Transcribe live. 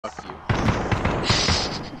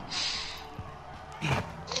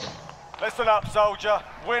Listen up, soldier.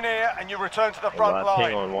 Win here and you return to the front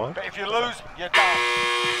line. But if you lose, you're done.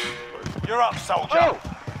 You're up, soldier. Oh.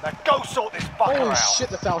 Now go sort this fucker out. Holy shit,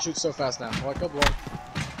 the foul shoots so fast now. Like, good lord.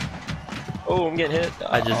 Oh, I'm getting hit.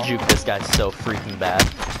 I just juked this guy so freaking bad.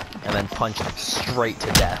 And then punched him straight to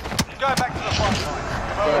death. Go back to the front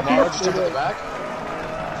line. Go, Mara, just jump to the back.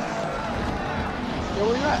 Yo,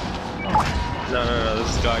 where you at? No,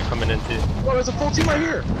 there's this guy coming in too. Whoa, there's a full team right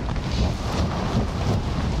here.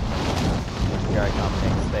 Here I come,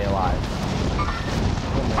 Nick. Stay alive.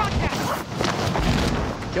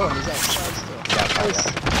 Kill him, he's outside still. Yeah, Nice.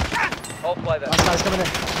 I'll fly that. Last guy's coming in.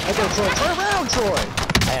 Right there, Troy. Turn around, Troy!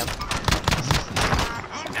 I am.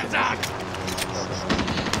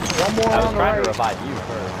 One more I was on the trying right. to revive you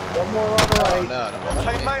first. One more on the right. No.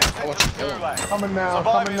 Teammates, I want you to kill him. Coming now,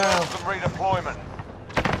 Surviving coming now. some redeployment.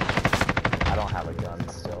 I don't have a gun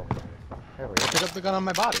still. There we go. Pick up the gun on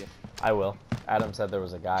my body. I will. Adam said there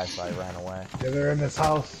was a guy, so I ran away. Yeah, they're in this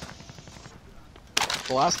house.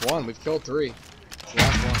 The last one. We've killed 3. It's the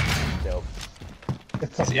last one. Dope.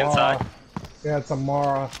 It's Is he a inside? Mara. Yeah, it's a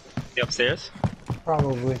Mara. He upstairs?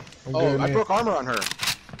 Probably. Oh, I broke armor on her.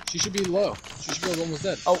 She should be low. She should be almost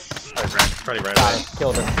dead. Oh! Probably ran Got away. him.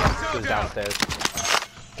 Killed him. He was downstairs.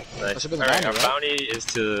 Nice. should've been the Alright, bounty, our right? bounty is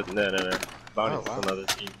to... No. Bounty Oh, wow. to another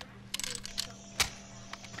team.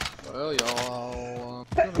 Well, y'all,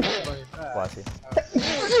 Bless you.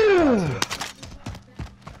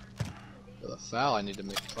 for the foul, I need to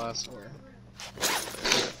make a faster.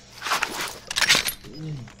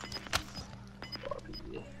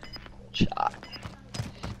 Shot.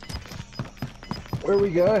 Where we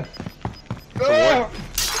going? No.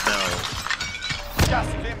 Gas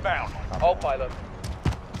is inbound. I'll pilot.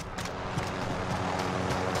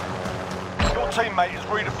 Your teammate is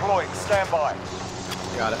redeploying. Stand by.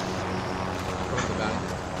 Got it. Put the bounty.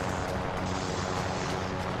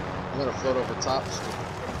 I'm gonna float over top just to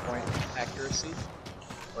pinpoint accuracy.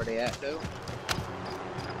 Where they at, though?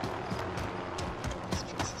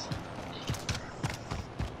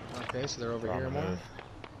 Okay, so they're over here more.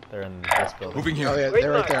 They're in this building. Moving here. Oh yeah,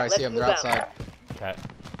 they're right there. I see them. They're outside. Okay.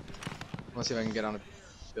 Let's see if I can get on a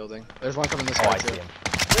building. There's one coming this Oh, way I too. see him.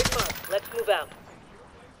 Great mark. Let's move out.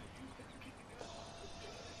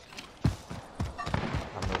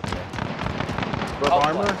 I'm moving here. Broke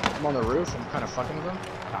armor. I'm on the roof. I'm kind of fucking with them.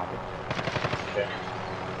 Copy. Okay.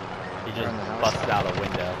 He They're just in the house. busted out a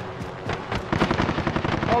window.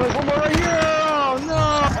 Oh, there's one more right here! Oh,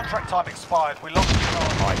 no! Contract time expired. We lost you.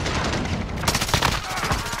 Oh, I see him.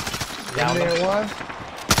 Down There him. one.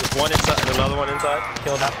 There's one inside and another one inside.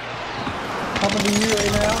 Killed him. Coming to you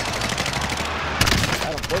right now.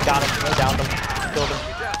 Got him. Downed him. Killed him.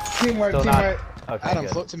 Teamwork, Still not. teamwork. Okay, Adam,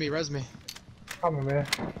 good. float to me. Res me. Coming, man.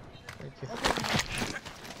 Thank you.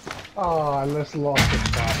 Oh, I just lost the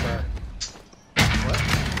stopper. What?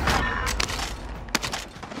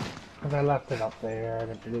 Because I left it up there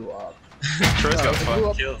and it blew up. Troy's No, got it blew 5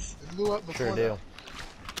 up. kills. It blew up before Sure that. do.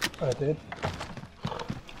 Oh, it did?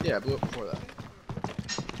 Yeah, it blew up before that.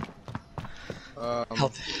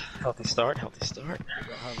 Healthy start. I don't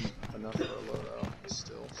have enough for a loadout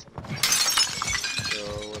still. So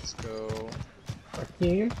let's go. Our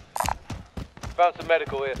team? Found some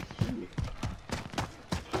medical here.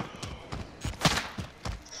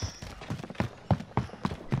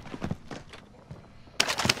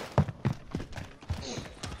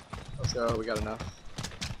 Let's go. We got enough.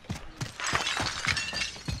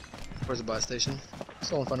 Where's the buy station?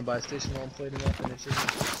 Someone find a buy station while I'm plating up and it's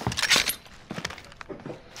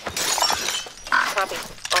Copy.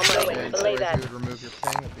 On my way. Belay If that. you would remove your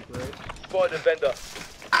ping, that'd be great. Spotted a vendor.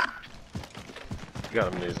 You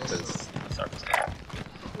gotta move to this surface.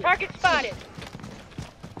 Target spotted.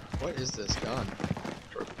 What is this gun?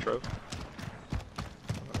 Trope.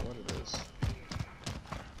 I don't know what it is.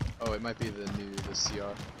 Oh, it might be the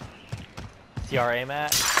CR. CRA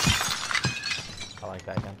Matt. I like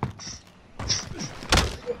that gun.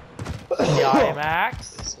 CRA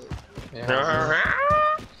Max. That's it. Yeah,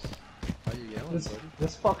 how you yelling, buddy?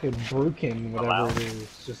 This fucking Brukin, whatever it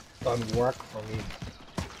is, just doesn't work for me.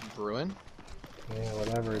 Bruin? Yeah,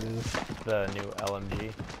 whatever it is. The new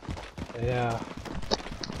LMG. Yeah.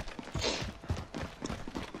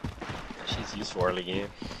 She's useful early game.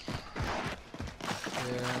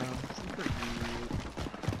 Yeah, it's pretty good.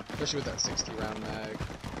 Especially with that 60 round mag,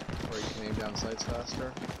 where you can aim down sights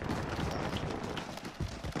faster.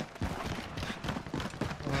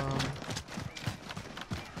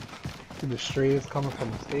 The strays coming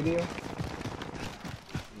from the stadium.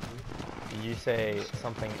 Did you say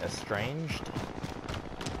something estranged?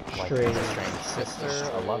 Like Stray. an estranged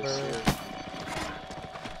sister, a lover?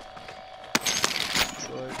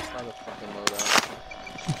 Good. Try the fucking loadout.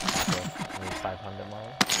 Okay, I need 500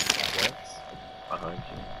 more. That works. Behind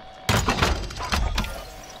you.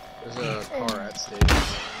 There's a car at stage.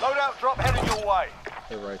 Loadout drop heading your way.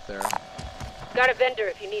 They're right there. Got a vendor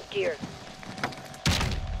if you need gear. I'm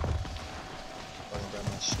gonna grab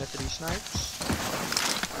my snippety snipes.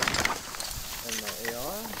 And my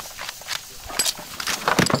AR.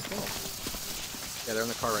 Cool. Yeah, they're in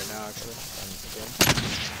the car right now, actually.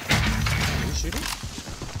 Are you shooting?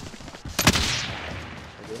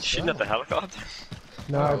 Shooting at the helicopter?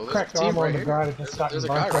 No, Oh, I there's cracked a team armor on right the here. ground and just got There's a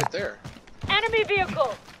guy bunker. right there. Enemy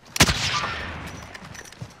vehicle!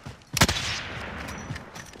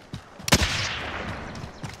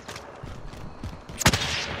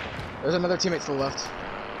 There's another teammate to the left.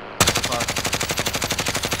 Car.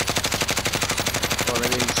 Or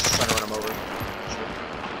maybe he's just trying to run him over. Sure.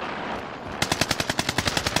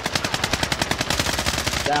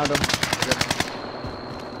 Downed him. Good.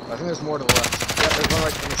 I think there's more to the left. Yeah, there's one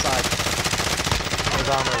right on the side. His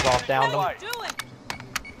armor is off, down him. Way.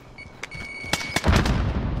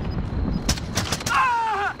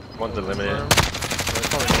 One's eliminated.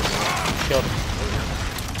 Killed him.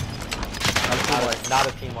 Not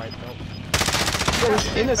a team wipe, nope.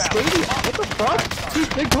 There's in a stadium. What the fuck? Dude,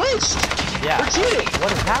 they glitched. Yeah. They're cheating.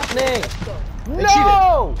 What is happening? They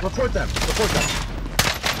No! cheated. Report them. Report them.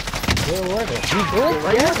 Where were they? Good?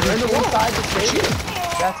 Right Yeah, here. They're in the wall. inside the They're stadium. cheating.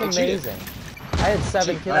 That's They cheated. amazing. I had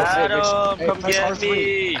 7 kills. Hey, Adam, hey, come press get R3.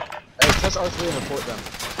 me! Hey, press R3 and report them.